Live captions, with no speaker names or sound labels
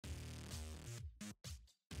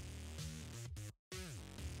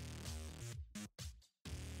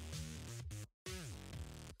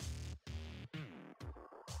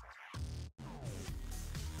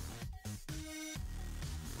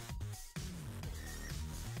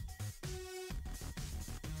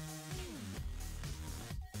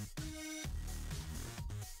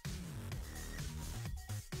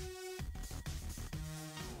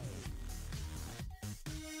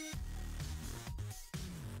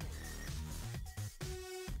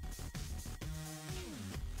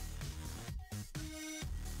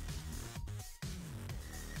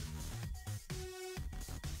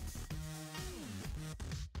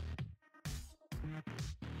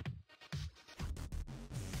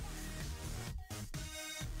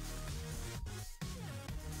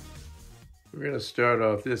We're going to start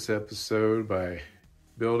off this episode by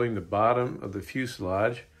building the bottom of the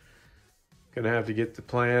fuselage. Going to have to get the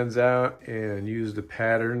plans out and use the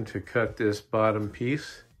pattern to cut this bottom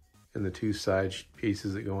piece and the two side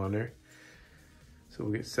pieces that go on there. So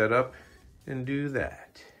we'll get set up and do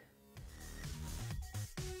that.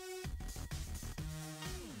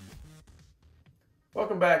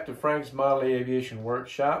 Welcome back to Frank's Model Aviation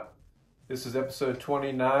Workshop. This is episode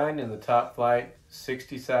 29 in the Top Flight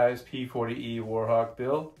 60 size P-40E Warhawk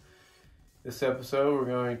build. This episode we're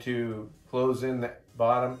going to close in the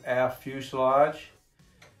bottom aft fuselage,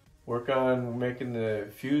 work on making the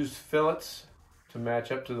fuse fillets to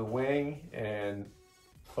match up to the wing, and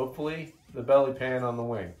hopefully the belly pan on the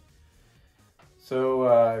wing.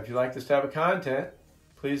 So if you like this type of content,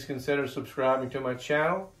 please consider subscribing to my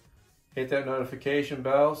channel. Hit that notification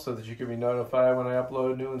bell so that you can be notified when I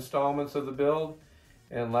upload new installments of the build,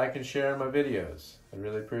 and like and share my videos. I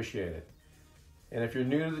really appreciate it. And if you're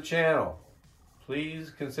new to the channel, please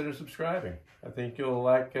consider subscribing. I think you'll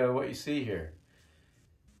like what you see here.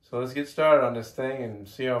 So let's get started on this thing and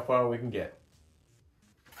see how far we can get.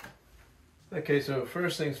 Okay, so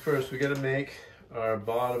first things first, we got to make our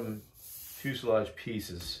bottom fuselage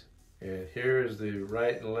pieces. And here is the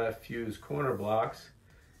right and left fuse corner blocks.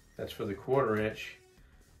 That's for the 1/4 inch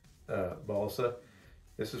balsa.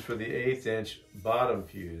 This is for the 1/8 inch bottom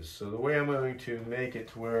fuse. So the way I'm going to make it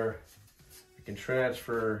to where I can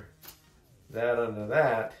transfer that onto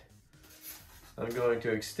that, I'm going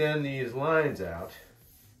to extend these lines out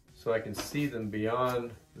so I can see them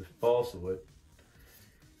beyond the balsa wood.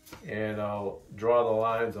 And I'll draw the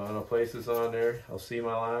lines on. I'll place this on there. I'll see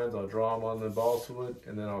my lines. I'll draw them on the balsa wood,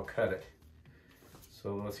 and then I'll cut it.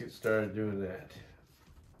 So let's get started doing that.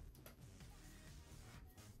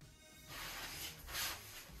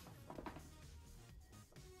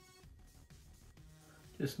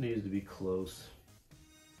 Just needs to be close.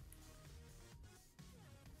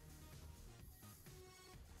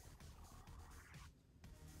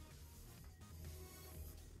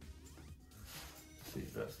 Let's see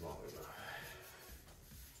if that's long enough.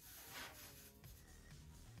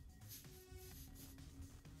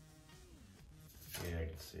 Yeah, I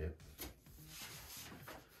can see it.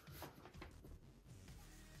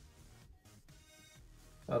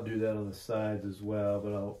 I'll do that on the sides as well,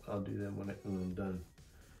 but I'll do them when I'm done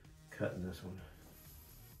cutting this one.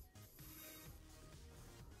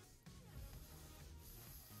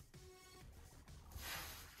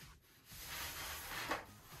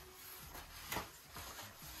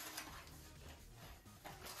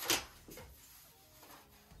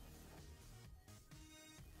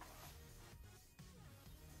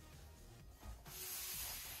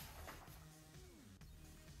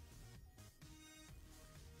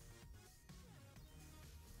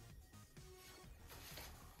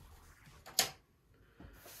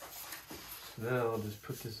 Now I'll just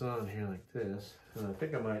put this on here like this, and I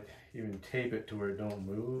think I might even tape it to where it don't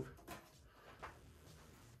move.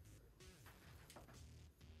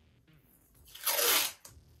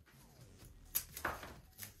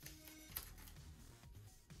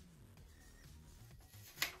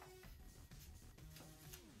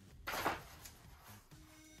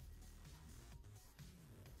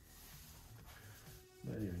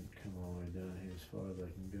 Might even come all the way down here as far as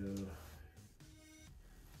I can go.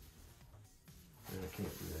 I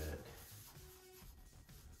can't do that.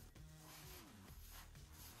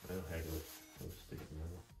 Well, heck of it. I'll stick it in the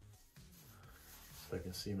middle so I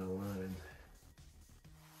can see my line.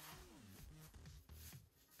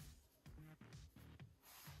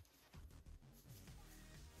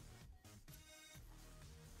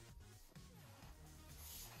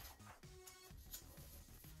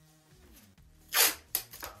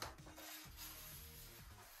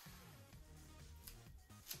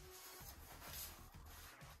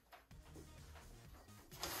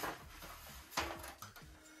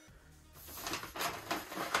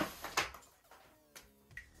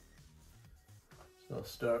 I'll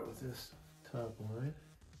start with this top line.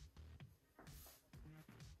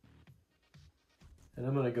 And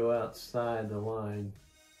I'm going to go outside the line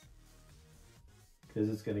because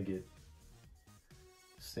it's going to get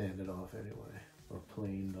sanded off anyway, or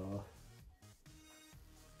planed off.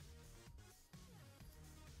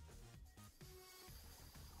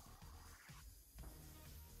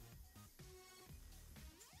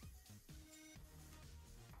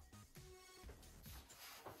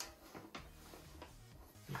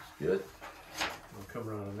 Good. I'll come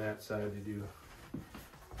around on that side to do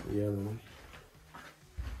the other one.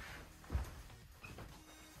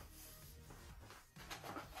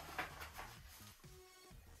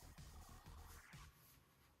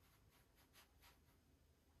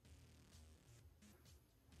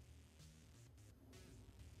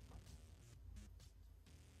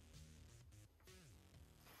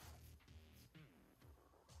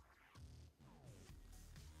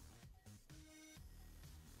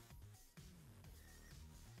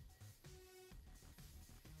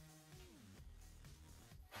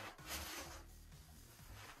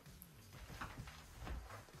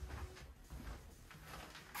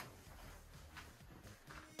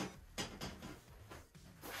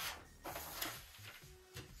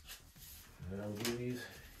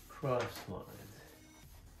 cross line.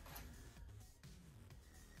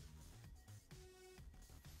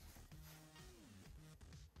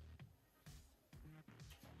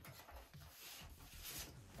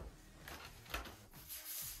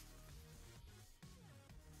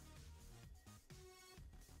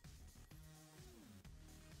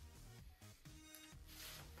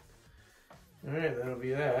 Alright, that'll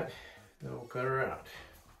be that. Then we'll cut her out.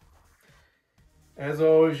 As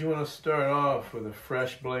always, you want to start off with a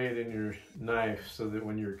fresh blade in your knife so that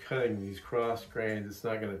when you're cutting these cross grains, it's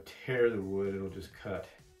not going to tear the wood, it'll just cut.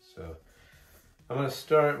 So I'm going to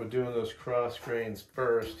start with doing those cross grains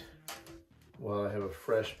first while I have a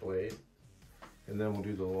fresh blade, and then we'll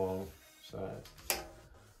do the long side.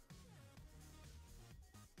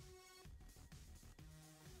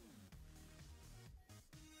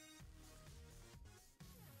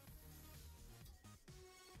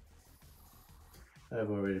 I've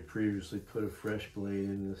already previously put a fresh blade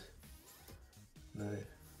in this knife.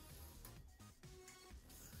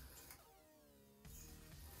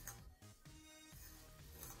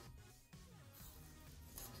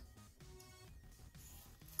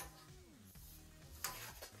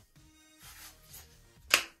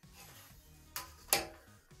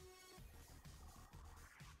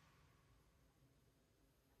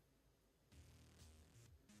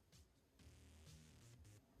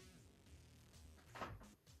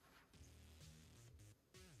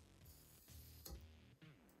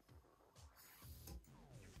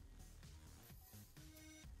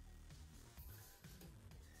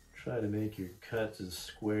 Try to make your cuts as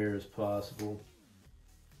square as possible.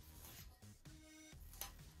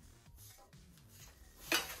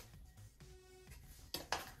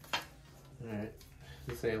 Alright,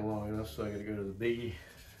 this ain't long enough, so I gotta go to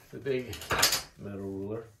the big metal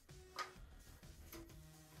ruler.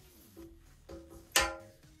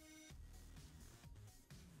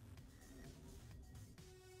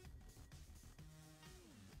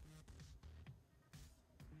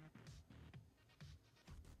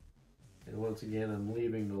 And once again, I'm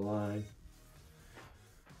leaving the line.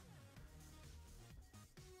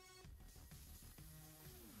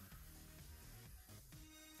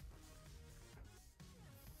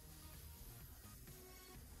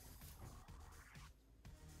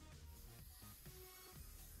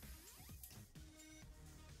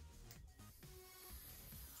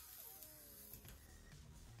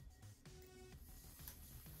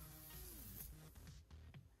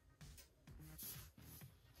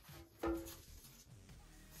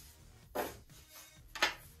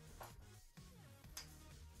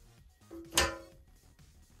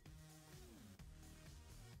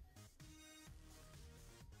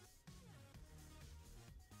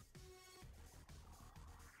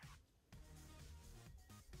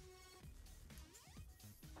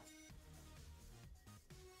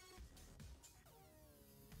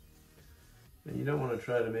 And you don't want to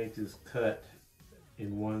try to make this cut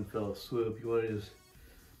in one fell swoop. You want to just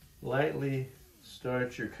lightly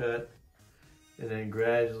start your cut and then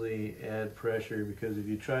gradually add pressure, because if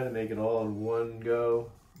you try to make it all in one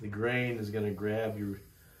go, the grain is going to grab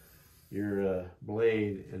your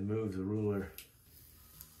blade and move the ruler.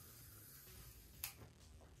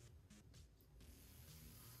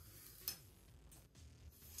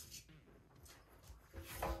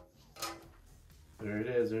 There it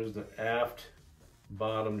is, there's the aft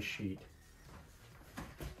bottom sheet.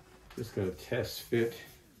 Just gonna test fit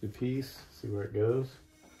the piece, see where it goes.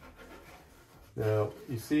 Now,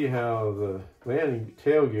 you see how the landing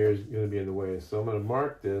tail gear is gonna be in the way, so I'm gonna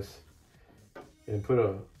mark this and put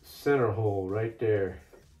a center hole right there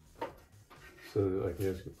so that I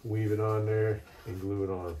can just weave it on there and glue it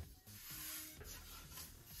on.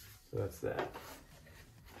 So that's that.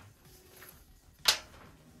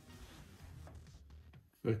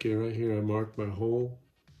 Okay, right here I marked my hole.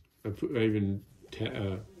 I even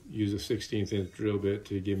use a 16th inch drill bit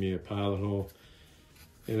to give me a pilot hole.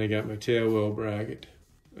 And I got my tail wheel bracket.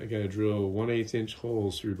 I got to drill 1/8 inch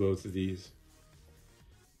holes through both of these.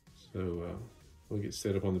 So we'll get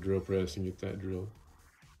set up on the drill press and get that drilled.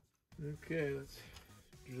 Okay, let's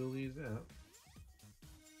drill these out.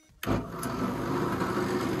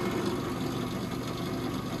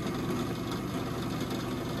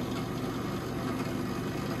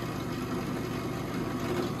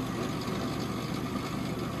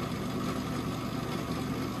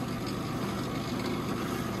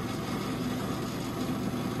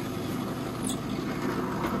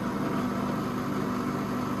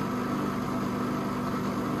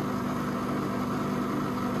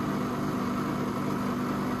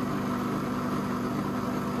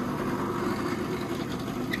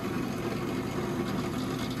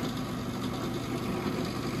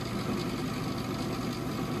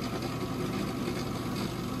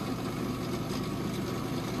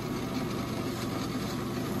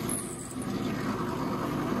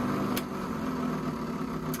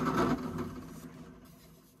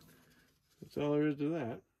 to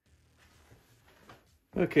that.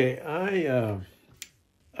 Okay,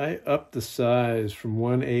 I upped the size from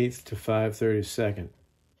 1/8 to 5/32,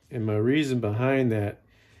 and my reason behind that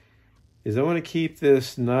is I want to keep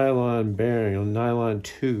this nylon bearing, a nylon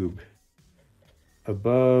tube,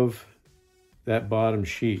 above that bottom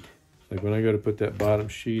sheet. Like when I go to put that bottom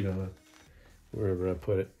sheet on, wherever I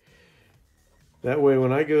put it. That way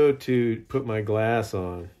when I go to put my glass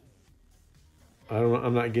on,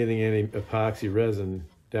 I'm not getting any epoxy resin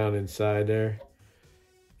down inside there.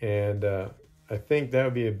 And I think that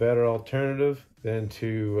would be a better alternative than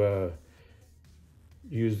to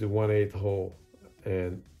use the 1/8 hole.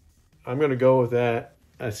 And I'm going to go with that.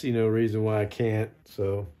 I see no reason why I can't.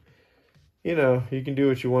 So, you know, you can do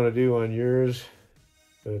what you want to do on yours.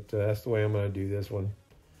 But that's the way I'm going to do this one.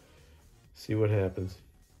 See what happens.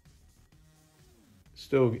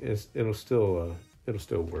 It'll still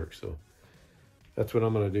work. So that's what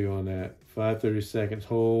I'm going to do on that 5/32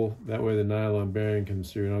 hole. That way the nylon bearing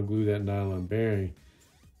comes through, and I'll glue that nylon bearing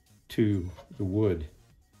to the wood,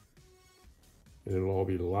 and it'll all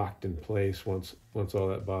be locked in place once all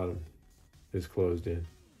that bottom is closed in.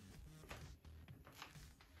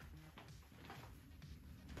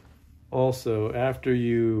 Also, after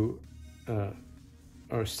you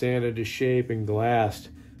are sanded to shape and glassed,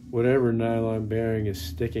 whatever nylon bearing is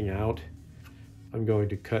sticking out, I'm going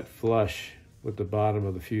to cut flush with the bottom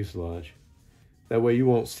of the fuselage. That way you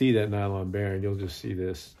won't see that nylon bearing, you'll just see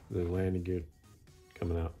the landing gear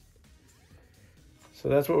coming out. So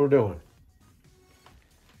that's what we're doing.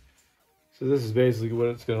 So this is basically what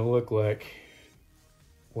it's going to look like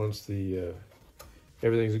once the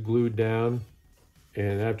everything's glued down.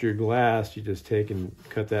 And after you're glassed, you just take and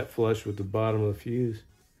cut that flush with the bottom of the fuse.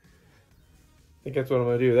 I think that's what I'm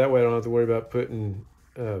going to do. That way I don't have to worry about putting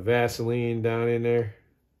Vaseline down in there.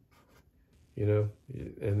 You know,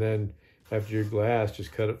 and then after you're glassed,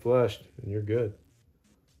 just cut it flushed and you're good.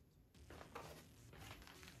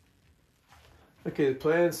 Okay, the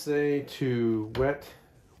plans say to wet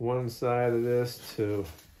one side of this to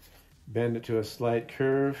bend it to a slight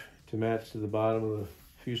curve to match to the bottom of the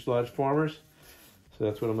fuselage formers. So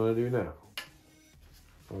that's what I'm going to do now.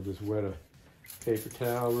 I'll just wet a paper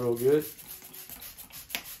towel real good.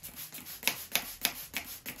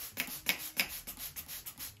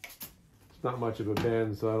 It's not much of a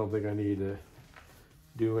bend, so I don't think I need to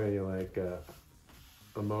do any like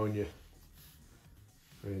ammonia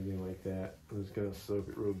or anything like that. I'm just going to soak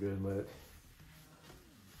it real good and let it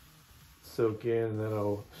soak in, and then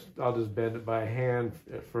I'll just bend it by hand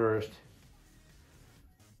at first.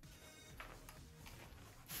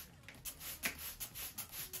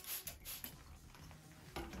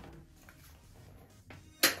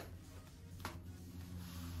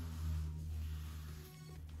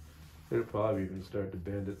 It'll probably even start to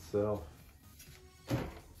bend itself.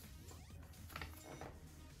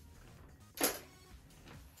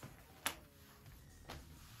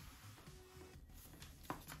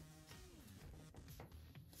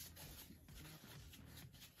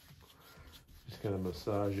 Just kind of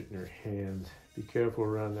massage it in your hands. Be careful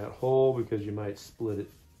around that hole because you might split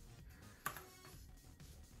it.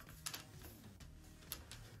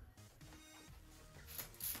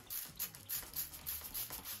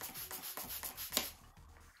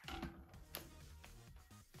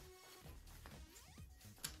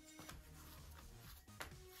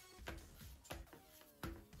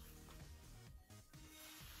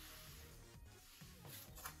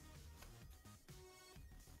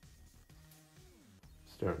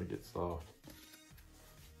 Starting to get soft.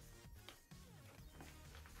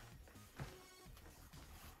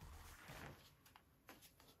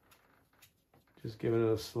 Just giving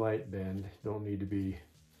it a slight bend. Don't need to be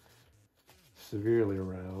severely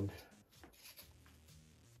round.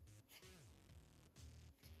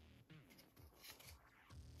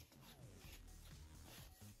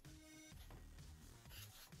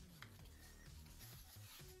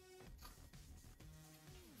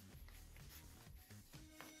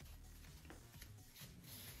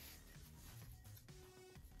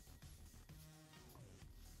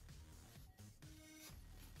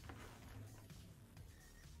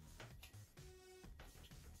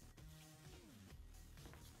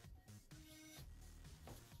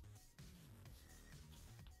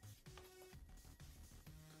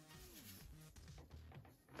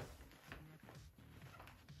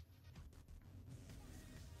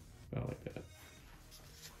 About like that.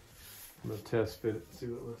 I'm going to test fit it and see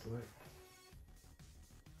what it looks like.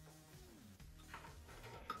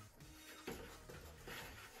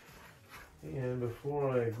 And before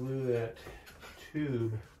I glue that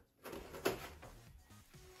tube,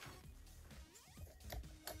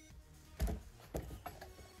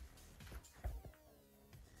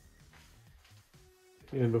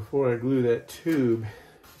 And before I glue that tube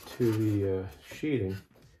to the sheeting,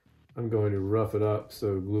 I'm going to rough it up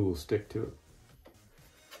so glue will stick to it.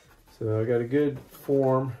 So I got a good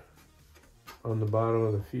form on the bottom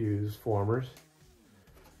of the fuse formers.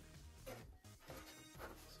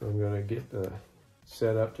 So I'm going to get the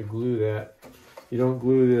set up to glue that. You don't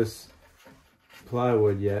glue this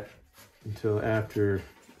plywood yet until after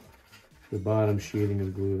the bottom sheeting is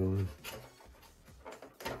glued on.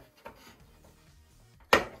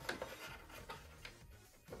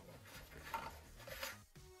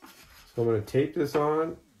 So I'm going to tape this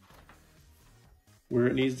on where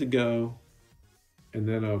it needs to go, and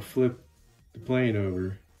then I'll flip the plane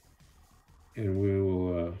over and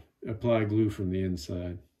we'll apply glue from the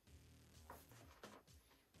inside.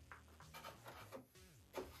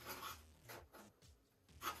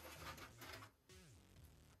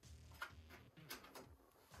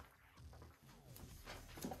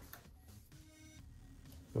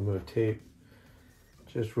 I'm going to tape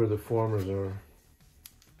just where the formers are.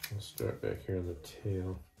 I'll start back here on the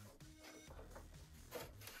tail.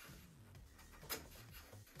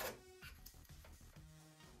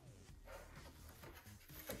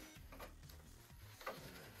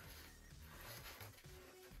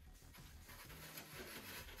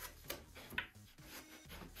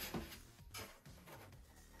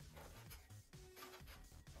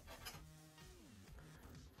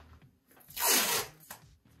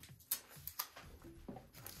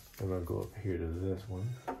 I'm going to go up here to this one,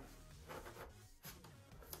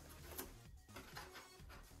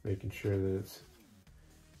 making sure that it's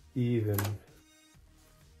even.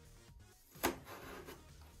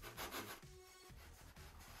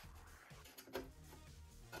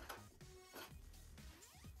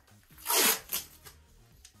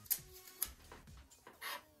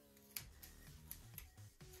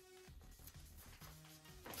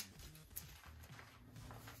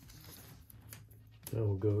 Now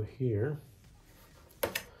we'll go here,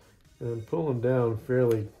 and I'm pulling down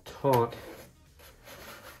fairly taut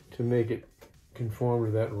to make it conform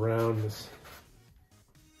to that roundness.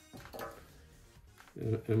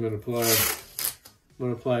 And I'm going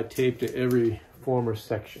to apply tape to every former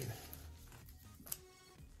section.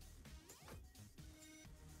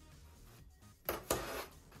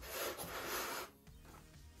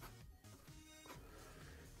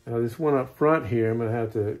 Now this one up front here, I'm going to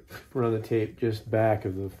have to run the tape just back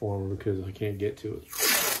of the former because I can't get to it.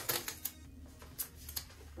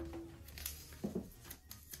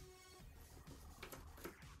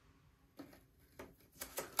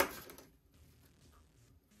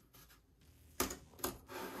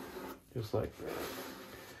 Just like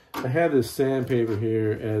that. I have this sandpaper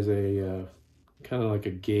here as a kind of like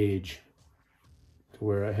a gauge to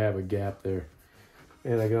where I have a gap there.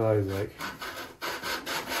 And I can always like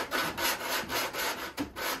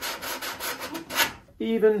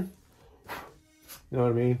even, you know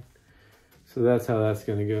what I mean? So that's how that's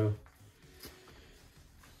gonna go.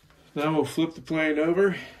 Now we'll flip the plane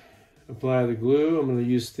over, apply the glue. I'm gonna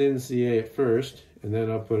use thin CA at first, and then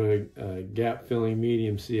I'll put a gap filling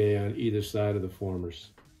medium CA on either side of the formers.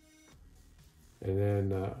 And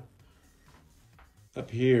then up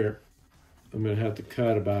here, I'm gonna have to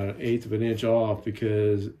cut about 1/8 of an inch off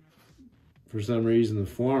because for some reason the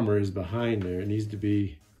former is behind there. It needs to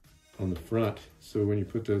be on the front. So when you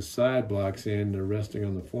put those side blocks in, they're resting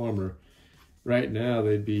on the former. Right now,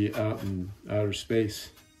 they'd be out in outer space.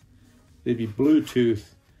 They'd be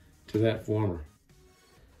Bluetooth to that former.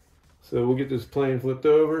 So we'll get this plane flipped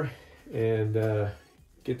over and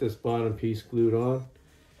get this bottom piece glued on.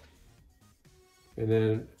 And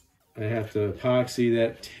then I have to epoxy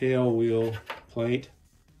that tail wheel plate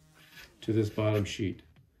to this bottom sheet.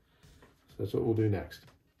 So that's what we'll do next.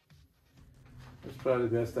 That's probably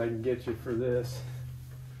the best I can get you for this.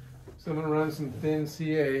 So I'm going to run some thin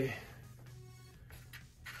CA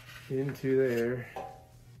into there.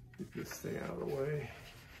 Get this thing out of the way.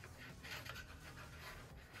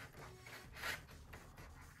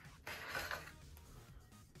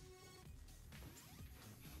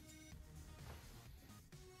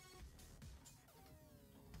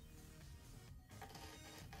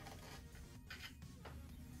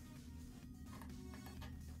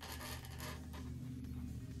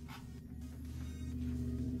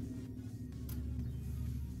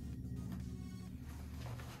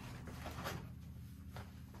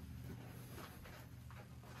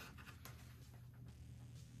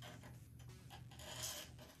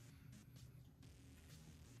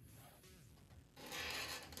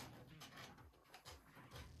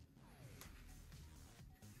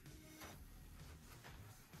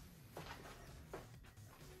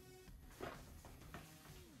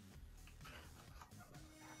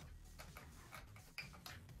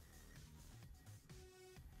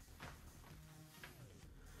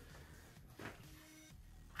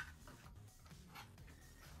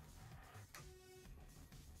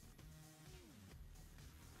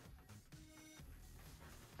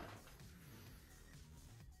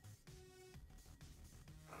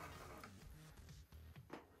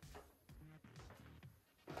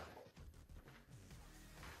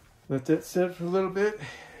 Let that set for a little bit,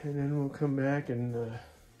 and then we'll come back and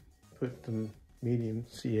put the medium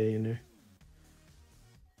CA in there.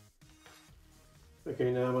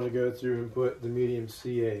 Okay, now I'm going to go through and put the medium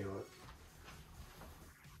CA on.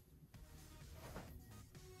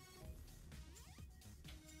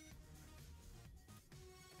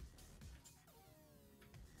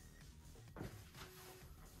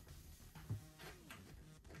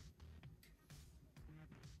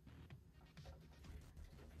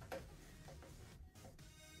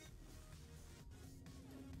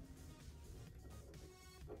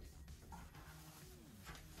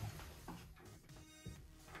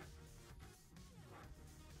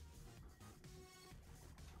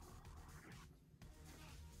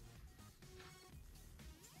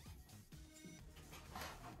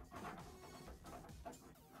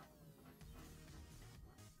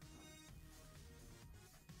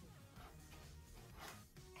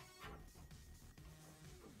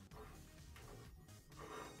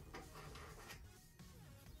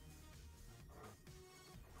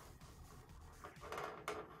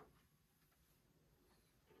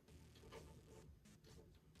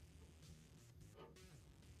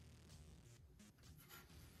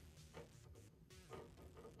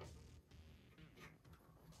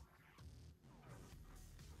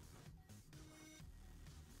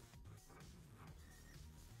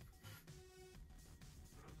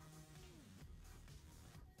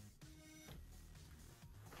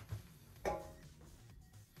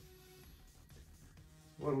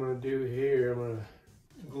 What I'm going to do here, I'm going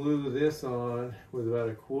to glue this on with about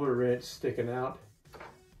a 1/4 inch sticking out.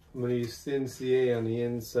 I'm going to use thin CA on the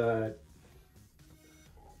inside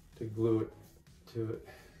to glue it to it.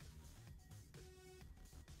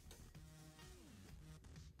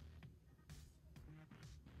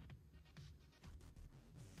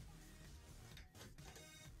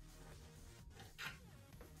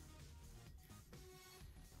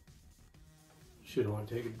 Should want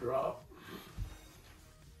to take a drop.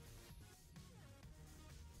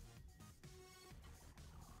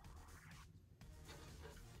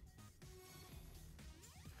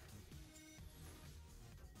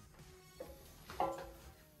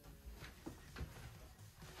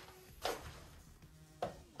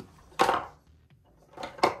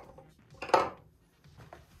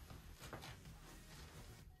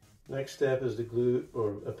 Next step is to glue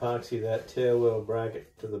or epoxy that tail wheel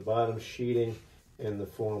bracket to the bottom sheeting and the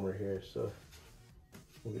former here. So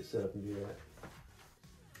we'll get set up and do that.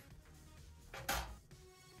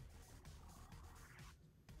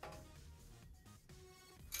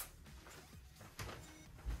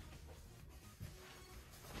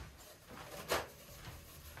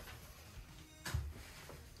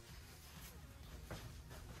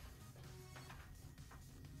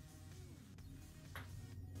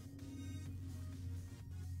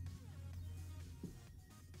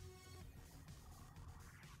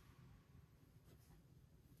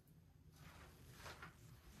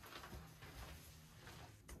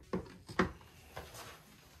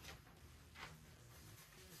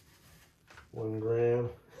 $1 gram.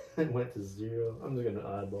 It went to 0. I'm just gonna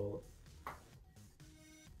eyeball it.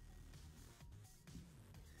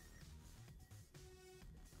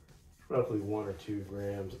 Roughly 1 or 2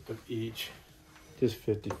 grams of each. Just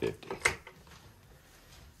 50-50.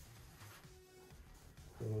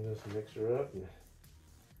 We'll just mix her up and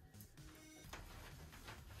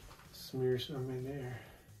smear some in there.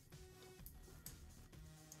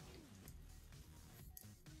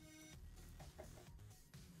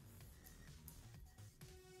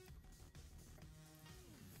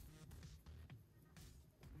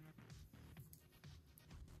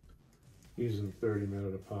 Using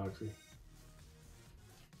 30-minute epoxy.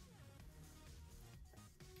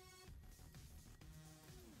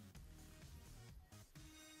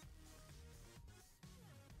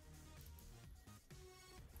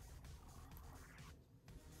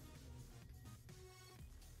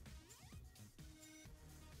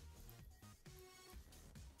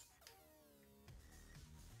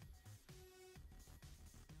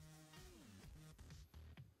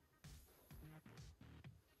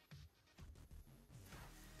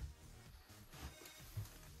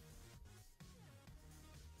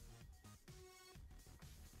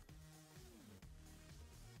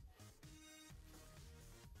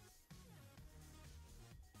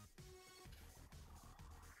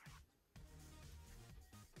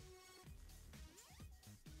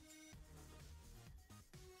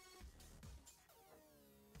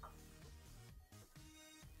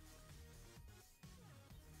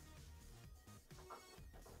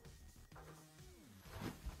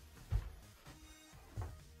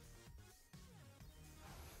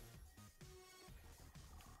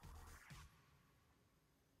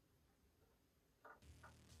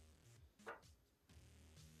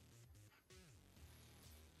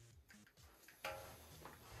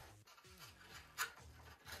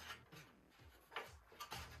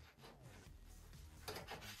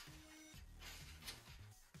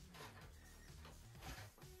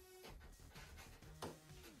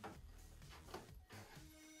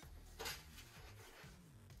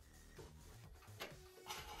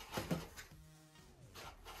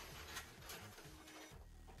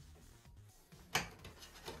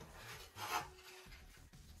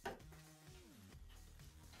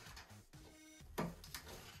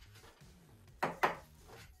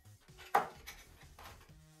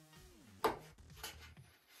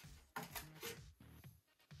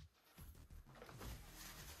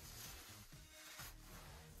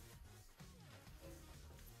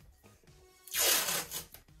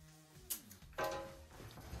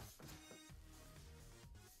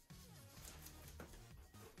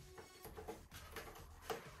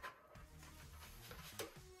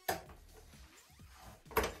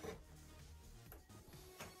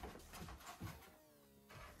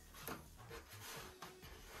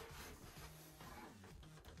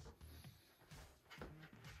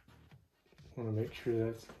 want to make sure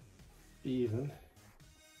that's even.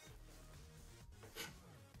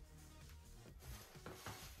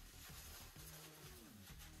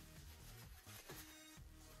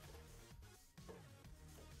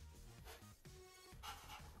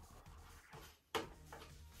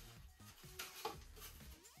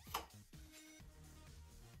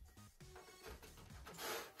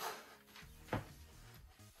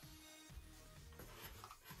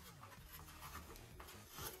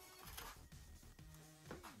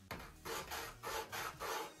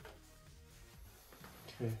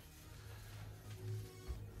 Okay.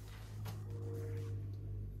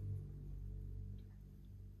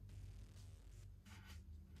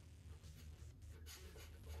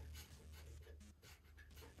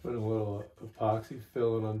 Put a little epoxy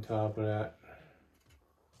filling on top of that.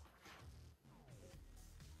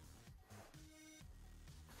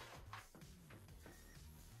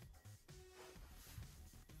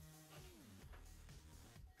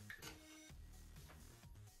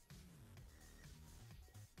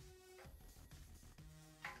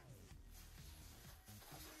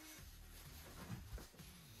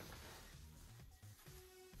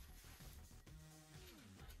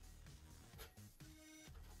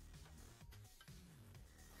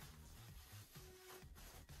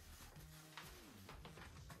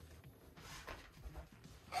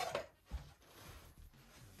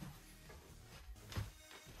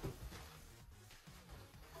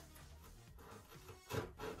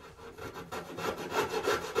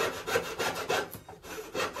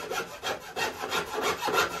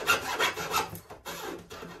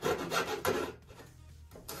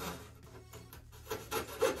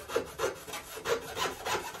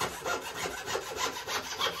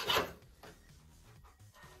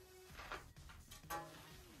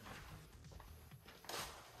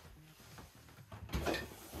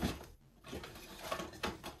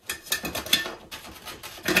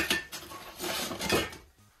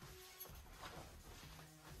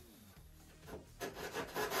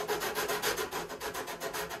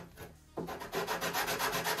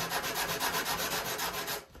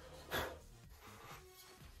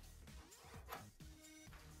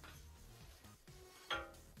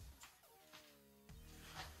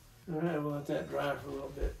 All right, we'll let that dry for a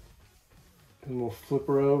little bit. And we'll flip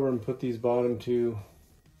her over and put these bottom two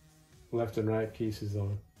left and right pieces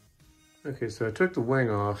on. Okay, so I took the wing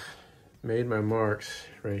off, made my marks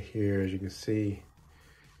right here. As you can see,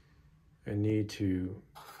 I need to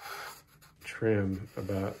trim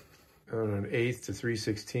about, I don't know, 1/8 to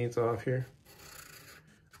 3/16 off here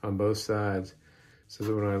on both sides, so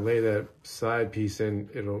that when I lay that side piece in,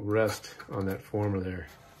 it'll rest on that former there.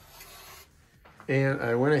 And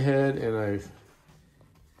I went ahead and I've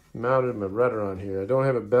mounted my rudder on here. I don't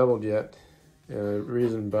have it beveled yet. And the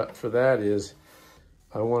reason for that is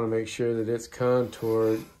I want to make sure that it's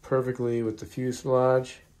contoured perfectly with the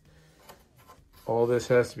fuselage. All this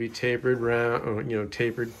has to be tapered round,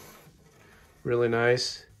 tapered really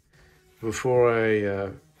nice before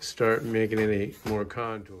I start making any more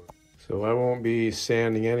contour. So I won't be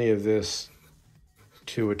sanding any of this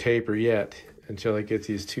to a taper yet until I get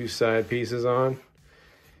these two side pieces on.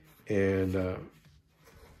 And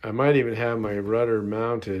I might even have my rudder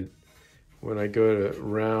mounted when I go to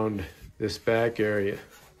round this back area,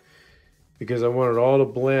 because I want it all to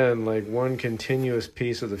blend like one continuous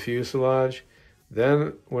piece of the fuselage.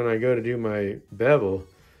 Then when I go to do my bevel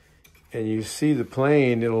and you see the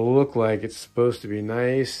plane, it'll look like it's supposed to be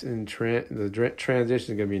nice, and the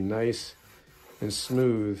transition is going to be nice and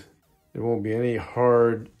smooth. There won't be any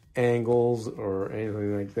hard angles or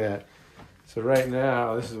anything like that. So right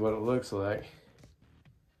now, this is what it looks like.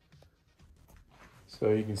 So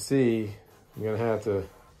you can see, I'm gonna have to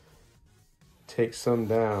take some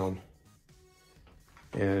down,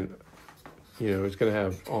 and it's gonna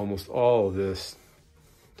have almost all of this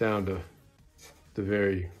down to the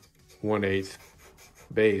very 1/8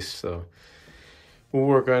 base. So we'll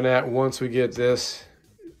work on that once we get this,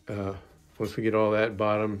 once we get all that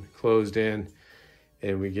bottom closed in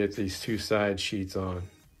and we get these two side sheets on.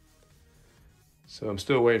 So I'm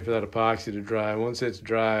still waiting for that epoxy to dry. Once it's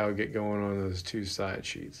dry, I'll get going on those two side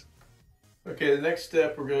sheets. Okay, the next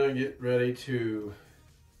step, we're going to get ready to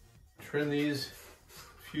trim these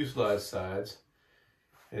fuselage sides,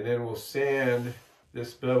 and then we'll sand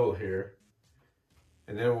this bevel here,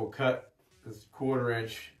 and then we'll cut this 1/4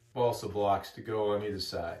 inch balsa blocks to go on either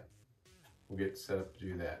side. We'll get set up to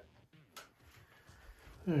do that.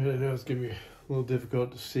 I know it's going to be a little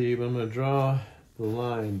difficult to see, but I'm going to draw the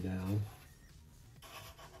line down.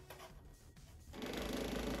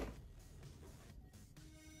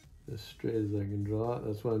 As straight as I can draw it.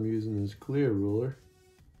 That's why I'm using this clear ruler.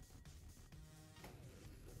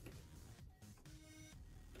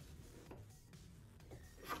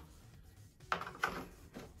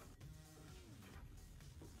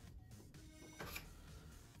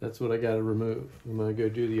 That's what I got to remove. I'm going to go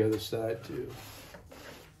do the other side too.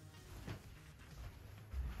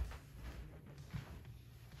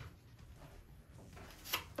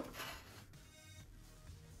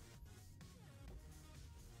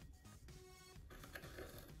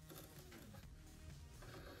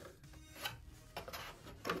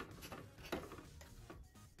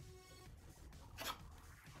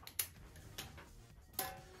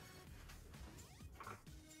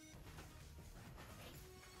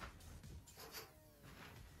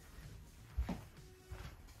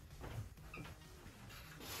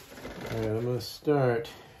 Alright, I'm going to start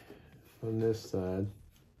on this side.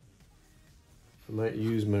 I might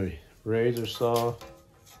use my razor saw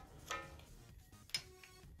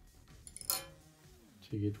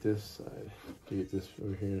to get this side, to get this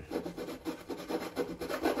over here.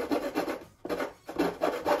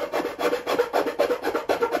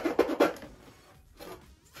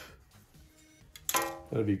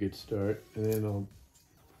 That'll be a good start. And then I'll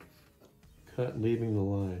cut leaving the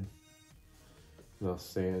line. And I'll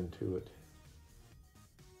sand to it.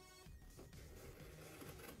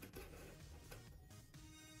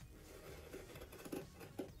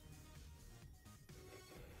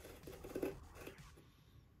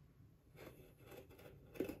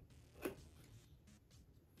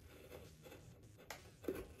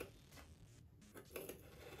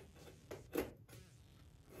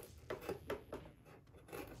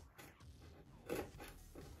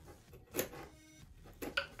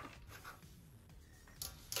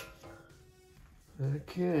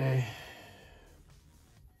 Okay,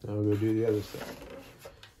 now we'll go do the other side.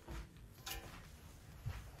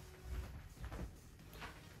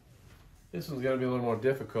 This one's got to be a little more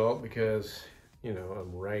difficult because, you know,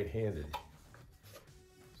 I'm right-handed.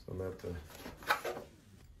 So I'm going to have to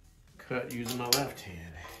cut using my left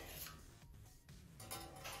hand.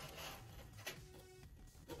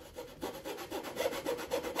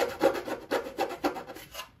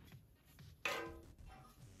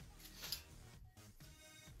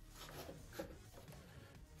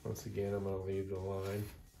 Once again, I'm going to leave the line.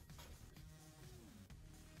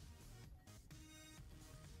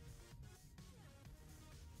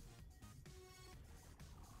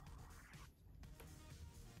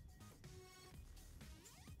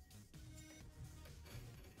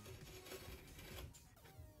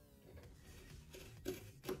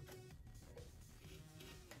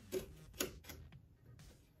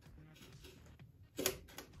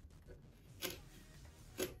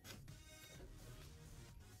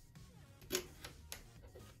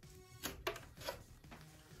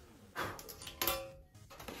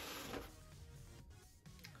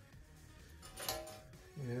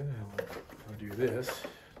 And I'll do this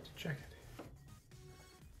to check it.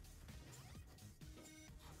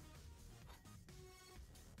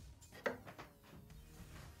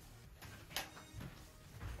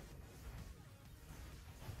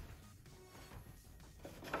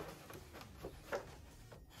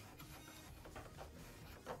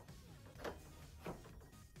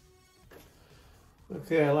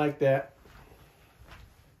 Okay, I like that.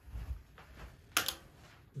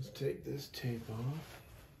 Let's take this tape off.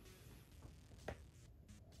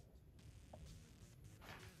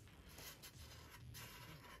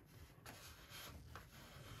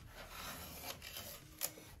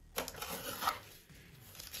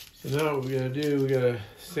 So now what we're gonna do, we gotta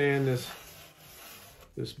sand this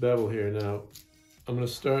bevel here. Now, I'm gonna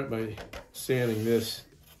start by sanding this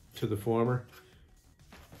to the former,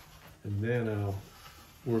 and then I'll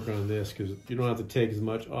work on this because you don't have to take as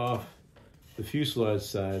much off the fuselage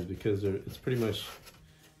sides because it's pretty much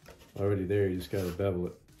already there. You just gotta bevel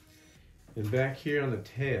it. And back here on the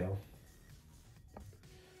tail,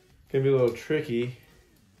 it's gonna be a little tricky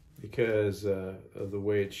because of the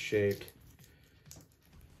way it's shaped.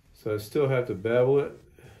 So I still have to bevel it,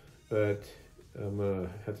 but I'm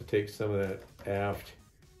gonna have to take some of that aft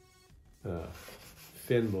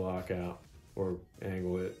fin block out or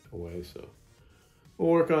angle it away. So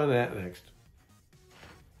we'll work on that next.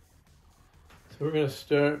 So we're gonna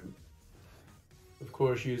start, of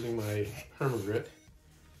course, using my permagrit.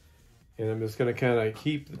 And I'm just gonna kind of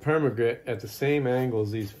keep the permagrit at the same angle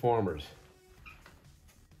as these formers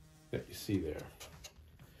that you see there.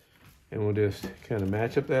 And we'll just kind of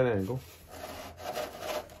match up that angle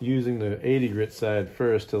using the 80 grit side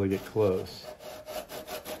first till they get close.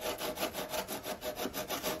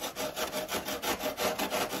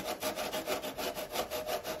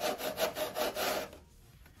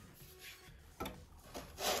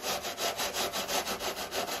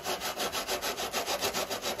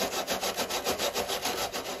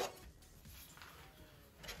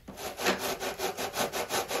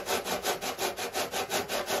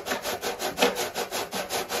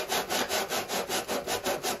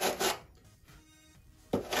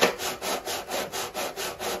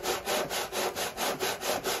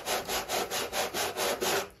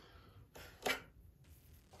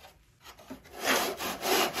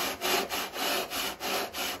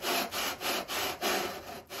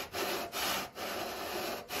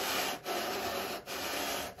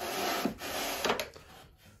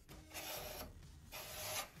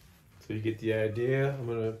 So you get the idea. I'm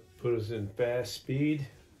gonna put us in fast speed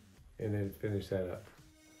and then finish that up.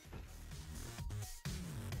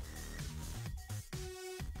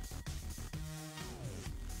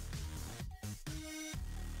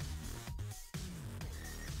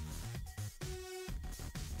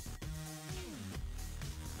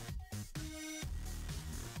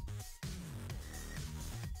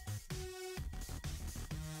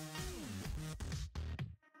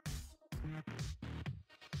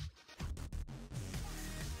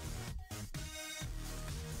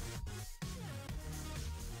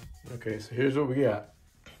 Okay, so here's what we got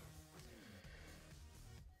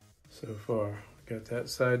so far. Got that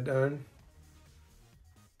side done.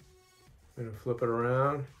 I'm gonna flip it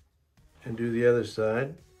around and do the other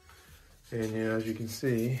side. And you know, as you can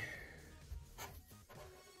see,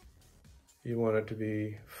 you want it to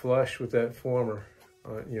be flush with that former.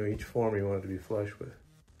 You know, each former you want it to be flush with.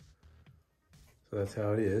 So that's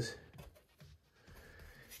how it is.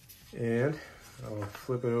 And I'll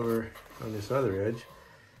flip it over on this other edge.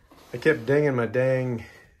 I kept dinging my dang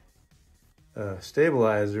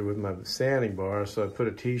stabilizer with my sanding bar, so I put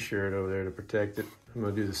a t-shirt over there to protect it. I'm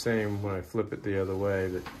gonna do the same when I flip it the other way,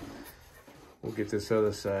 but we'll get this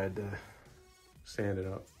other side sanded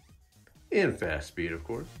up. In fast speed, of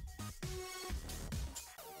course.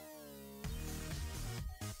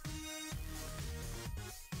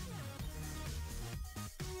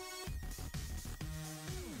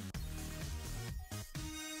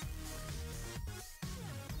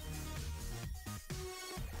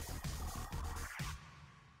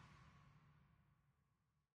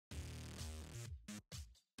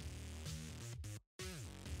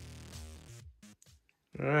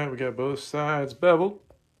 All right, we got both sides beveled.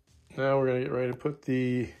 Now we're gonna get ready to put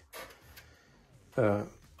the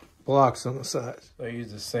blocks on the sides. I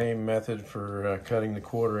use the same method for cutting the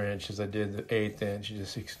 1/4 inch as I did the 1/8 inch. You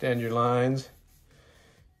just extend your lines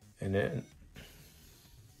and then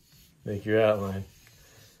make your outline.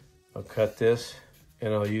 I'll cut this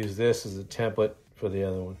and I'll use this as a template for the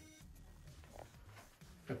other one.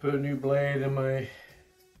 I put a new blade in my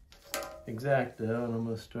X-Acto and I'm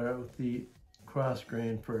gonna start with the cross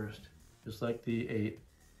grain first, just like the 8.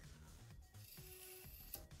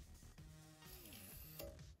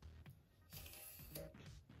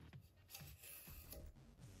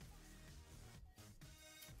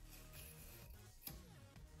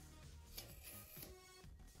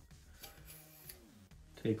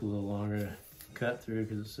 Take a little longer to cut through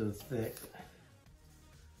because it's so thick.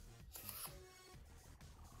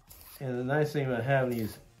 And the nice thing about having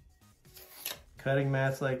these cutting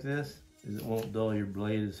mats like this is it won't dull your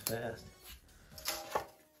blade as fast.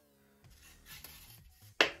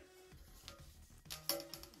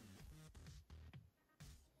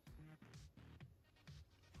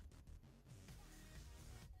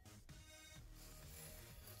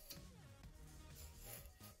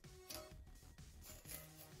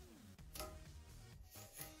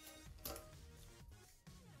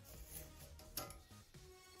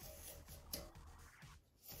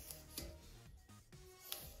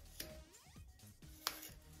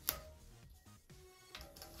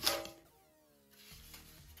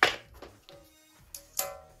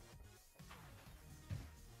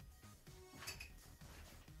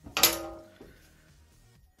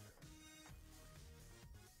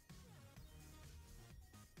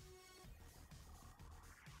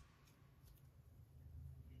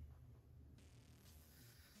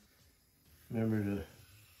 Remember to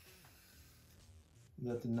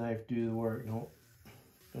let the knife do the work. Don't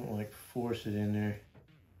like force it in there.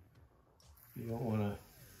 You don't want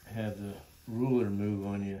to have the ruler move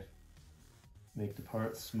on you. Make the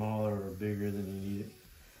part smaller or bigger than you need it.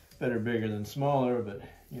 Better bigger than smaller, but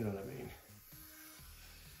you know what I mean.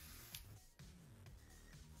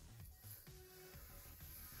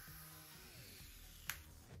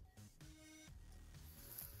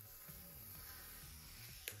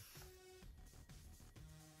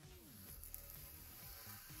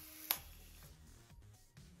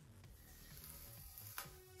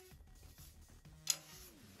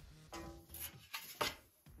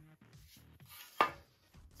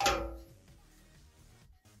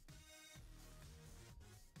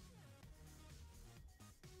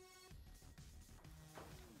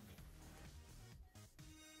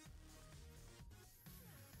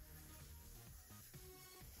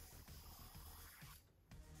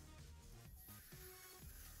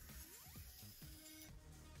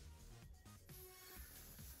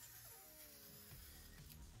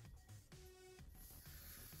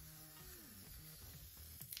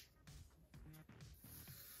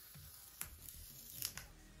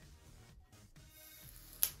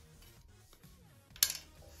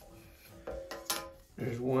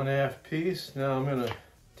 piece. Now I'm gonna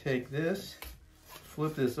take this,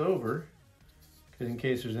 flip this over, because in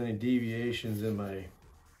case there's any deviations in my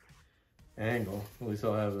angle, at least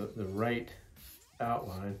I'll have the right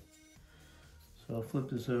outline. So I'll flip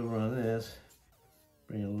this over on this,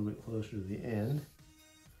 bring it a little bit closer to the end,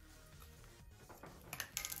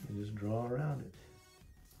 and just draw around it.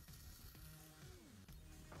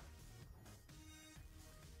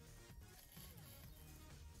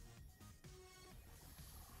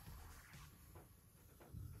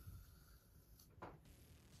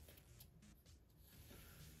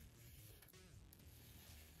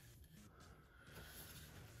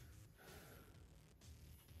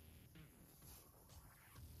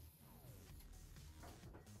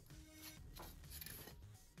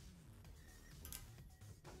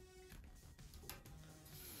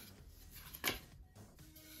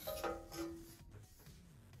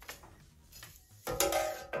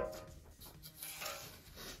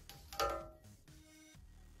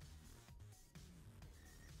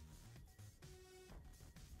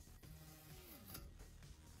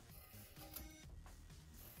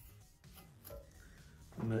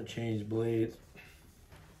 I'm going to change blades.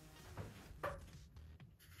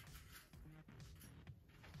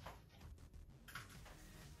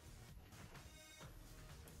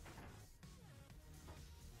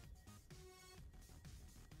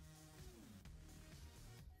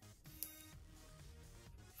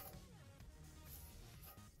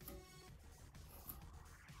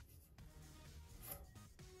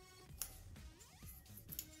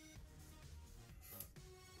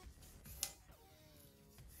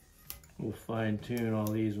 We'll fine tune all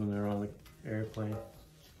these when they're on the airplane.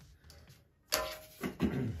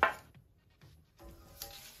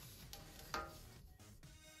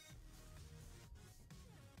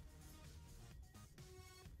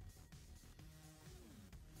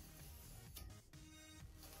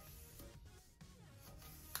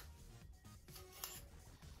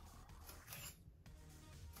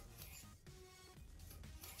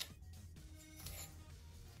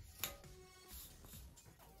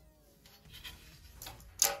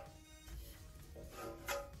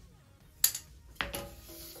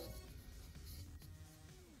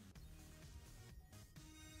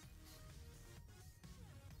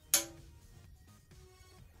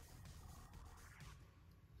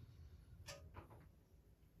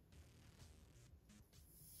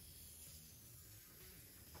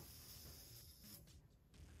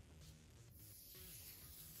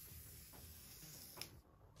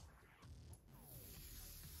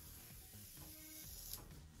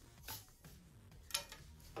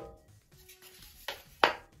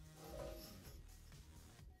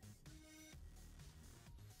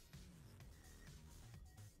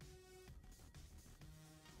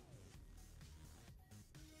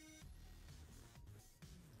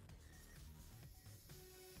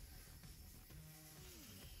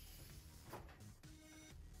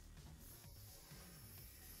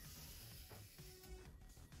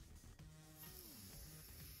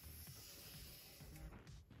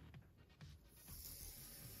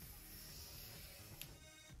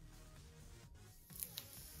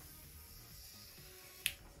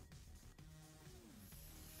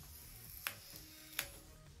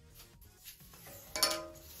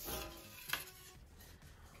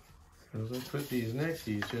 As I put these next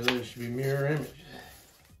to each other, there should be mirror images.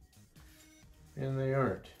 And they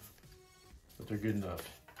aren't, but they're good enough.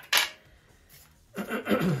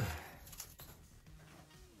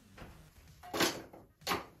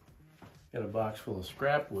 Got a box full of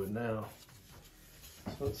scrap wood now.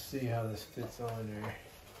 So let's see how this fits on there.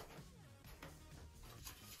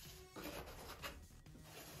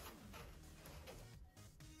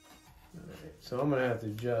 Alright, so I'm gonna have to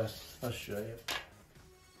adjust. I'll show you.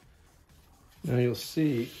 Now you'll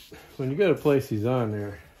see, when you go to place these on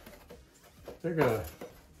there, they're gonna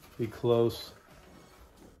be close,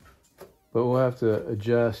 but we'll have to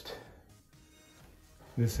adjust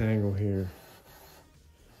this angle here.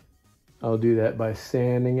 I'll do that by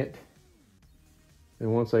sanding it.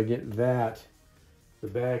 And once I get that, the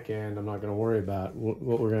back end, I'm not gonna worry about.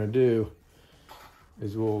 What we're gonna do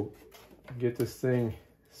is we'll get this thing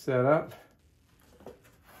set up,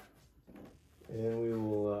 and we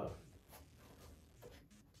will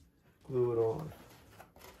glue it on.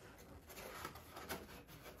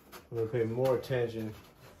 I'm going to pay more attention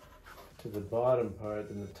to the bottom part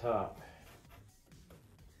than the top.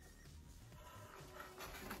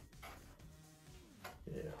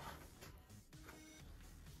 Yeah.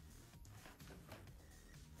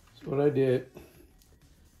 So what I did,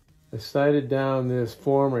 I sighted down this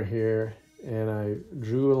former here and I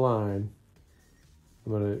drew a line.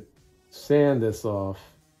 I'm going to sand this off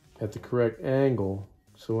at the correct angle.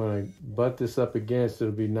 So when I butt this up against,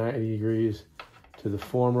 it'll be 90 degrees to the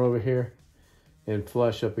former over here and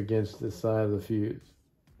flush up against the side of the fuse.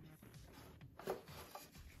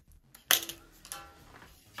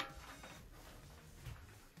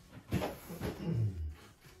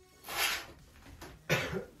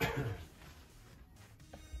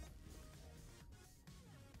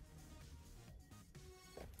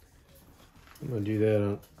 I'm going to do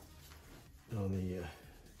that on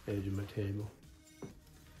the edge of my table.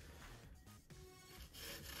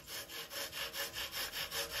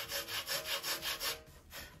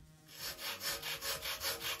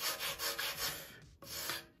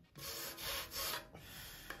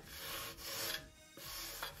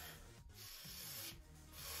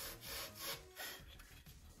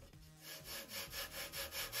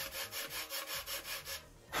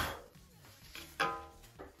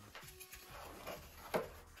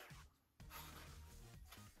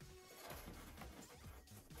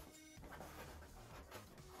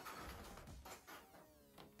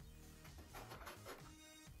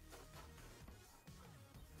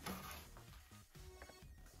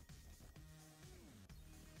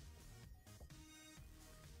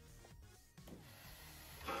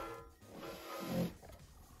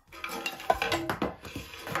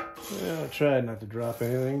 Well, I tried not to drop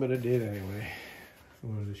anything, but I did anyway. I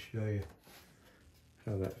wanted to show you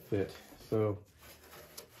how that fit. So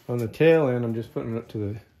on the tail end, I'm just putting it up to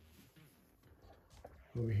the,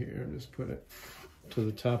 over here, I'm just putting it to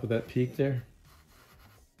the top of that peak there.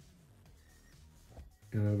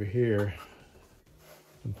 And over here,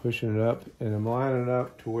 I'm pushing it up and I'm lining it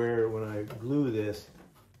up to where when I glue this,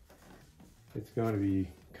 it's going to be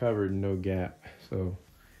covered and no gap. So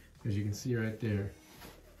as you can see right there,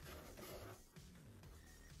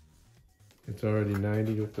 it's already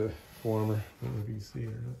 90 with the former. I don't know if you can see it or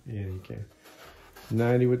not. Yeah, you can.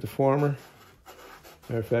 90 with the former.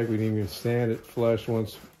 Matter of fact, we didn't even sand it flush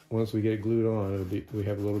once we get it glued on. It'll be, we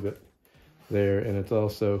have a little bit there, and it's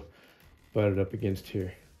also butted up against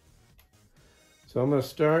here. So I'm going to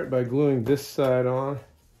start by gluing this side on,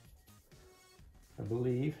 I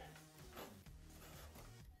believe.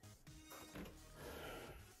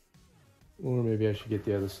 Or maybe I should get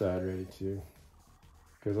the other side ready too,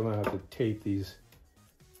 because I'm going to have to tape these.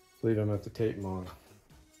 I believe I'm going to have to tape them on.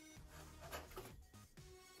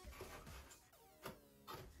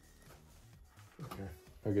 Okay,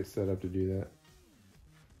 I'll get set up to do that.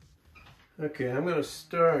 Okay, I'm going to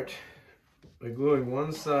start by gluing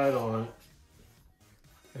one side on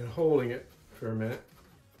and holding it for a minute,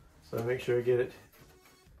 so I make sure I get it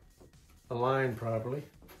aligned properly.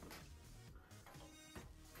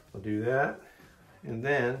 I'll do that, and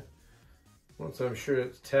then once I'm sure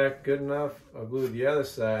it's tacked good enough, I'll glue the other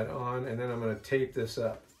side on, and then I'm going to tape this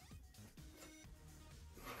up.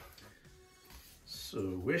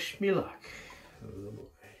 So wish me luck. Oh boy.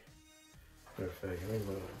 Matter of fact, I think I'm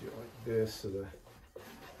going to do it like this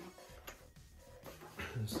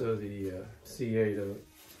so the CA doesn't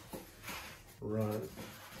run.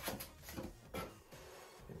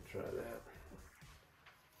 Try that.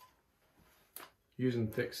 Using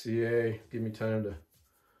thick CA, give me time to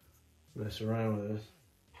mess around with this.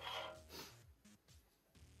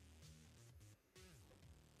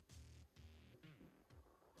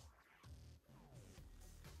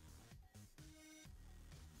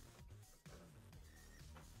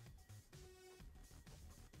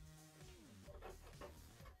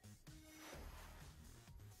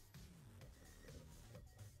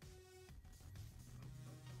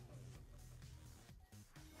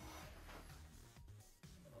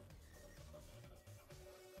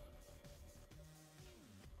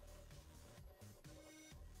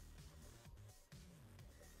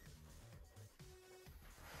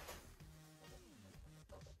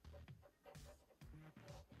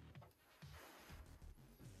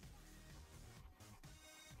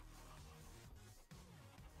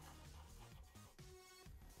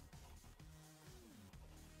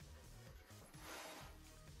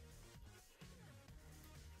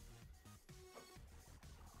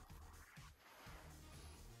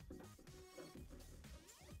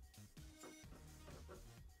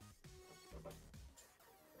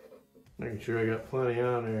 Making sure I got plenty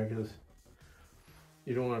on there, because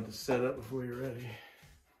you don't want it to set up before you're ready.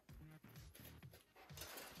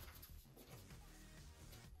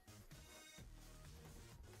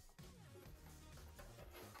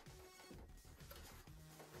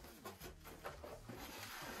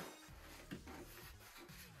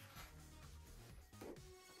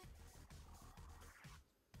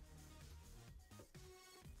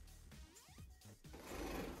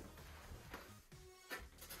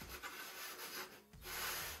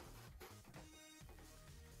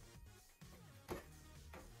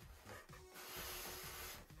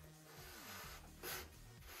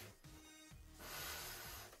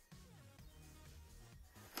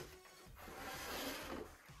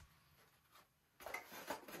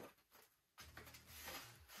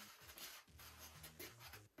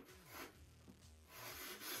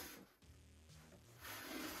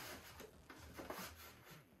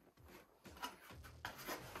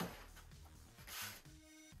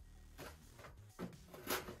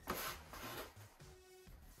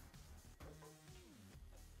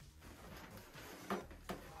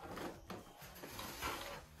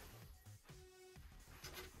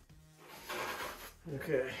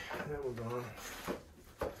 Okay, that one's on.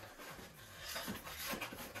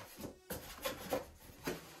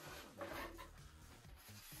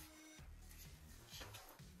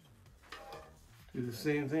 Do the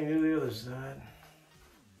same thing to the other side.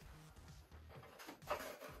 I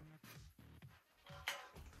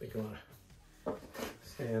think I want to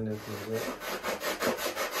stand up a little bit.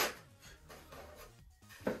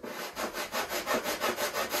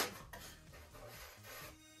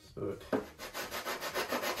 So it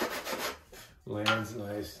lands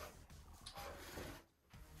nice.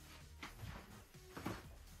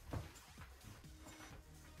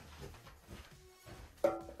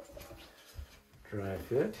 Dry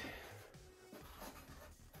fit.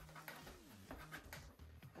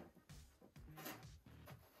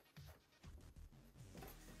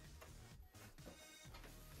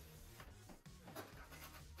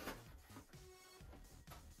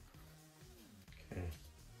 Okay.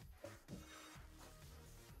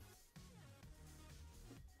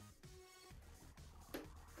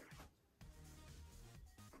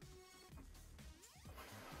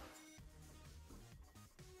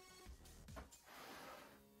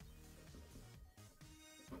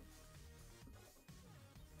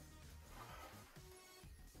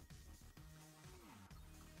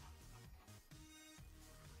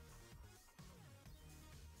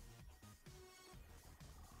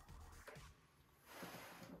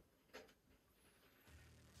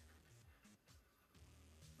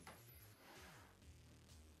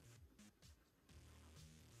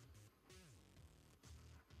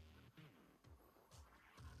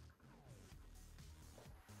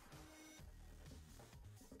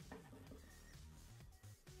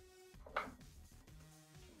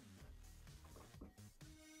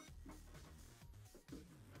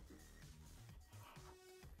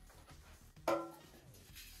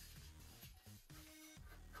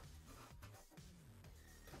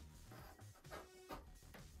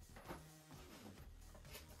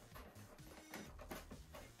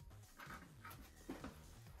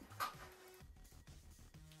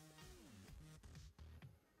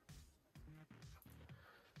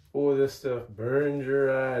 Boy, this stuff burns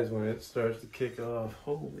your eyes when it starts to kick off.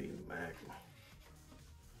 Holy mackerel.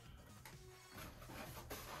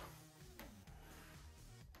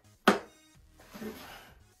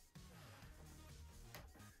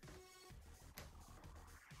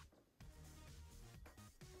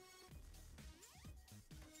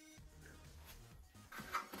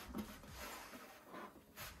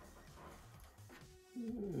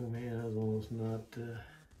 Oh man, that was almost not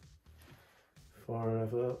far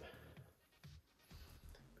enough up.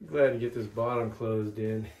 I'm glad to get this bottom closed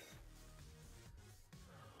in.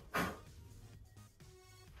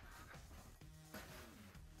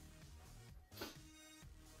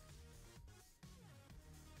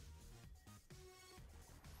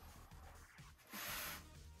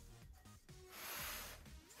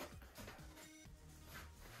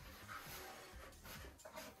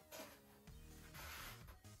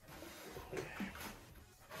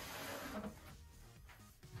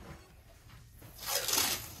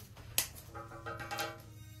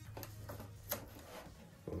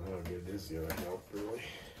 This is gonna help really.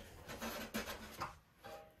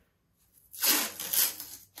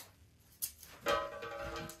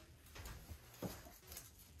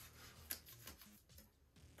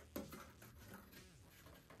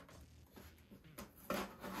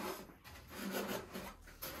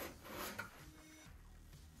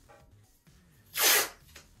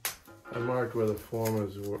 I marked where the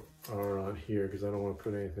formers are on here because I don't want to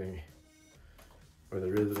put anything where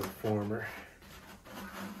there is a former.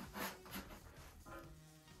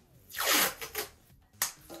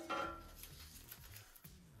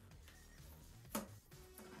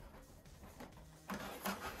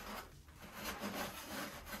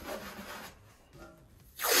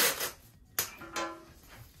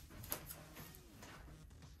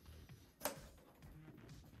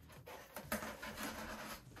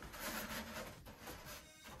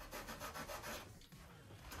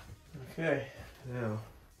 Okay, now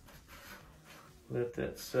let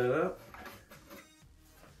that set up,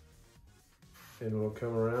 and we'll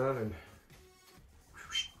come around and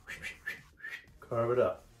carve it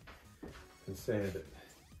up and sand it.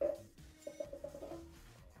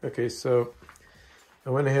 Okay, so I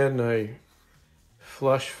went ahead and I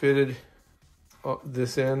flush fitted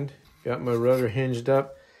this end, got my rudder hinged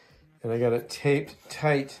up, and I got it taped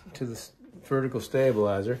tight to the vertical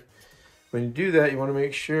stabilizer. When you do that, you want to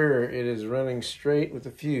make sure it is running straight with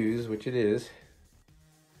the fuse, which it is.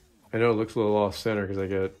 I know it looks a little off center because I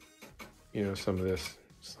got, you know, some of this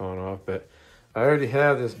sawn off, but I already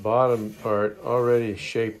have this bottom part already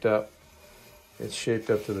shaped up it's shaped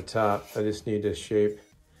up to the top. I just need to shape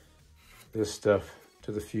this stuff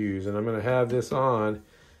to the fuse, and I'm going to have this on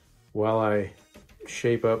while I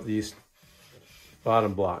shape up these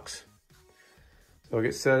bottom blocks. So I'll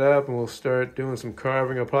get set up and we'll start doing some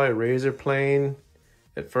carving. I'll probably razor plane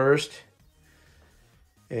at first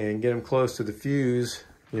and get them close to the fuse,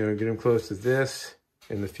 you know, get them close to this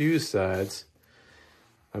and the fuse sides.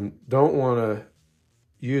 I don't want to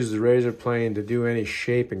use the razor plane to do any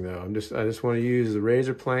shaping though. I just want to use the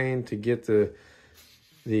razor plane to get the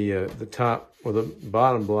top or the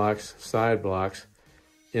bottom blocks, side blocks,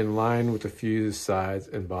 in line with the fuse sides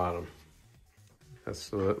and bottom.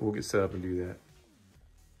 So we'll get set up and do that.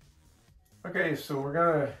 Okay, so we're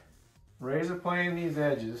gonna razor plane these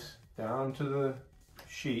edges down to the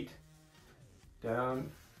sheet, down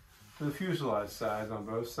to the fuselage sides on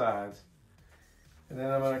both sides. And then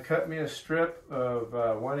I'm gonna cut me a strip of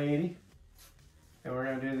 180, and we're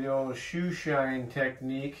gonna do the old shoe shine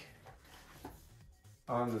technique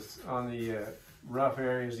on the rough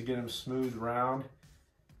areas to get them smooth round,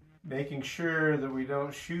 making sure that we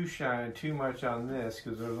don't shoe shine too much on this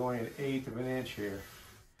because there's only 1/8 of an inch here.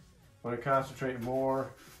 I want to concentrate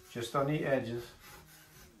more just on the edges,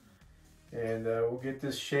 and we'll get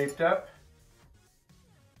this shaped up,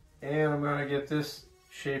 and I'm going to get this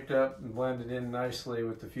shaped up and blended in nicely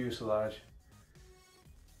with the fuselage.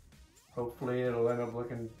 Hopefully it'll end up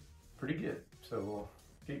looking pretty good. So we'll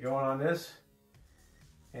get going on this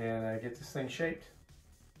and get this thing shaped.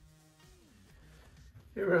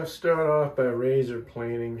 We're going to start off by razor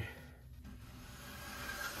planing,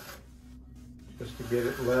 just to get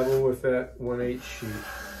it level with that 1/8 sheet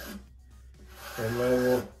and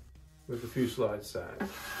level with the fuselage side.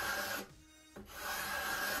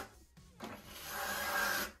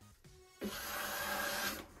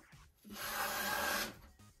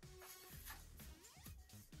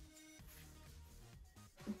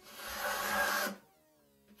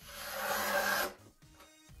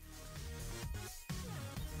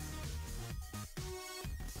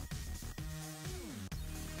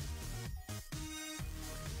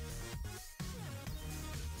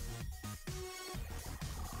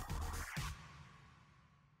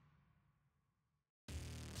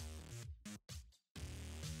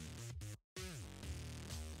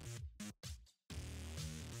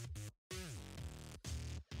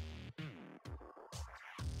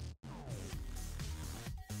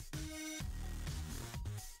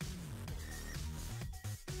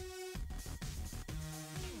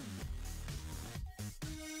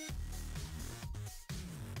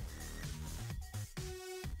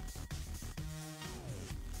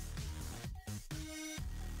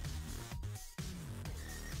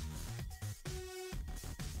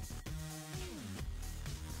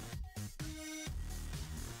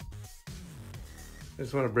 I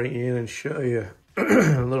just want to bring you in and show you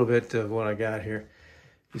a little bit of what I got here.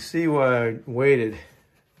 You see why I waited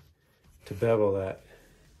to bevel that.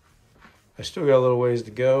 I still got a little ways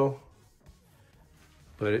to go,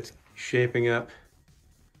 but it's shaping up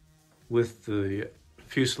with the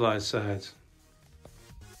fuselage sides.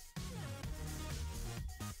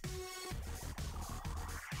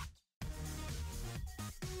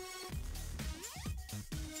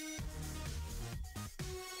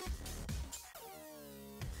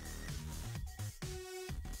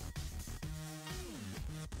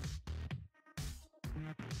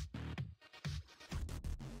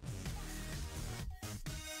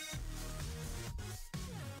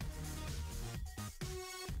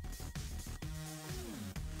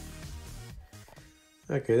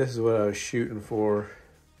 Okay, this is what I was shooting for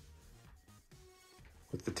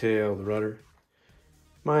with the tail, the rudder.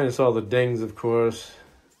 Minus all the dings, of course.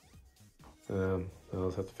 I'll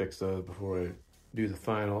just have to fix those before I do the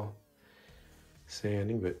final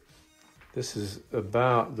sanding, but this is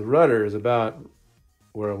about, the rudder is about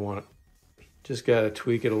where I want it. Just got to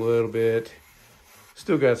tweak it a little bit.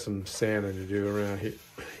 Still got some sanding to do around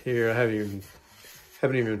here. I haven't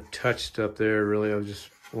even touched up there really. I was just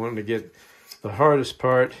wanting to get the hardest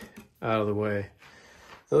part out of the way.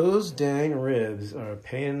 Those dang ribs are a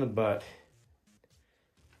pain in the butt,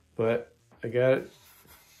 but I got it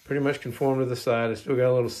pretty much conformed to the side. I still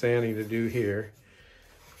got a little sanding to do here.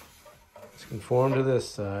 It's conformed to this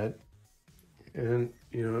side, and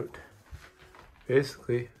you know, it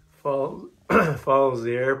basically follows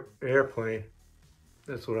the airplane.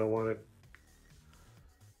 That's what I wanted.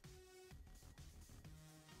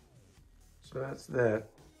 So that's that.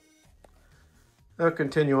 I'll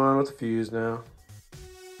continue on with the fuse now.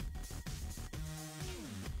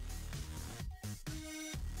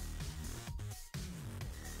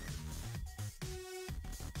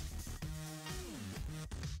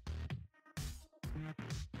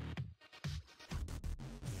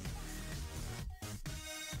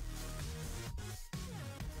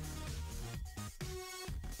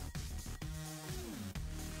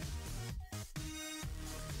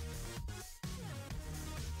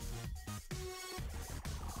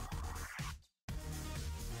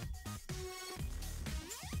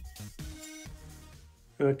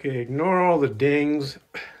 Okay, ignore all the dings.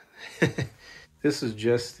 This is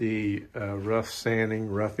just the rough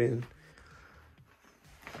sanding, rough in.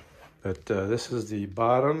 But this is the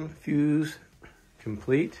bottom fuse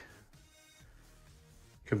completely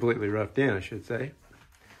roughed in, I should say.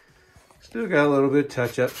 Still got a little bit of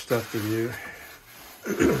touch-up stuff to do,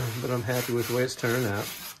 but I'm happy with the way it's turned out.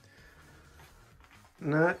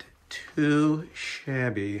 Not too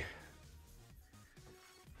shabby.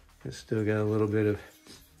 It's still got a little bit of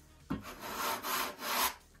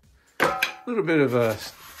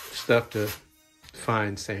stuff to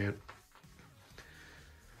fine sand.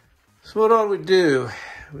 So what all we do?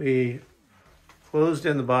 We closed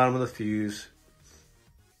in the bottom of the fuse.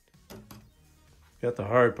 Got the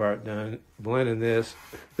hard part done. Blending this.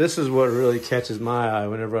 This is what really catches my eye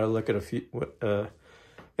whenever I look at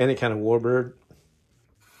any kind of warbird.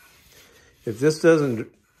 If this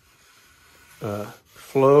doesn't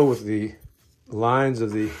flow with the lines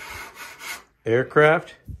of the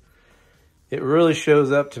aircraft, it really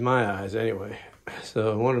shows up to my eyes anyway.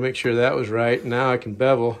 So I want to make sure that was right. Now I can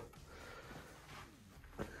bevel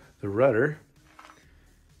the rudder.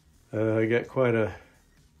 I got quite a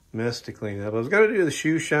mess to clean up. I was going to do the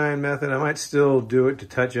shoe shine method. I might still do it to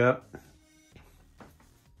touch up,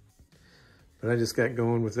 but I just got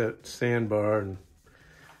going with that sandbar and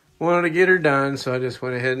wanted to get her done, so I just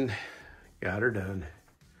went ahead and got her done.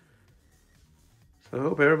 So I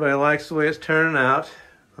hope everybody likes the way it's turning out.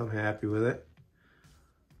 I'm happy with it.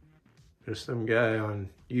 There's some guy on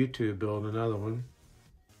YouTube building another one.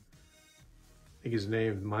 I think his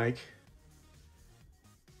name's Mike.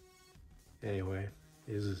 Anyway,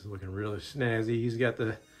 his is looking really snazzy. He's got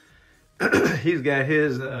the he's got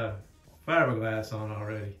his fiberglass on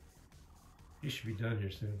already. He should be done here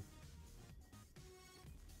soon.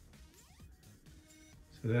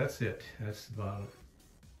 So that's it. That's the bottom.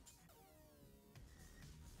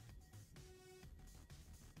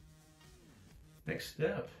 Next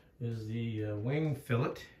step is the wing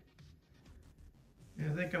fillet.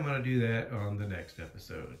 And I think I'm going to do that on the next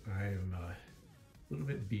episode. I am a little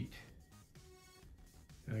bit beat.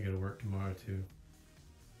 I got to work tomorrow too.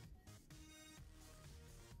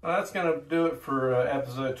 Well, that's going to do it for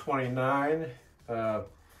episode 29. So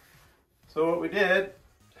what we did,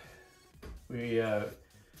 we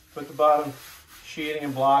put the bottom sheeting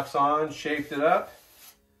and blocks on, shaped it up,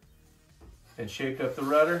 and shaped up the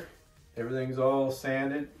rudder. Everything's all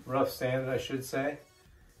sanded, rough sanded I should say.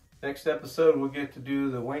 Next episode we'll get to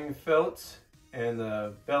do the wing fillets and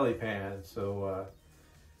the belly pan. So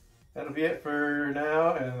that'll be it for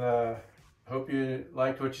now, and hope you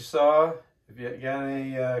liked what you saw. If you got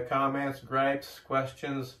any comments, gripes,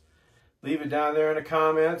 questions, leave it down there in the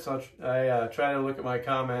comments. I try to look at my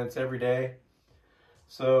comments every day.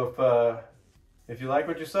 So if you like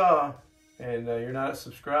what you saw and you're not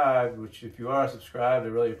subscribed, which if you are subscribed, I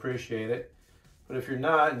really appreciate it. But if you're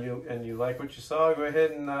not and you like what you saw, go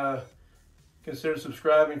ahead and consider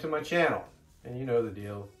subscribing to my channel. And you know the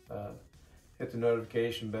deal. Hit the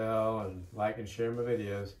notification bell and like and share my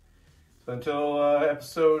videos. So until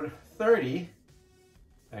episode 30,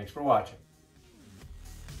 thanks for watching.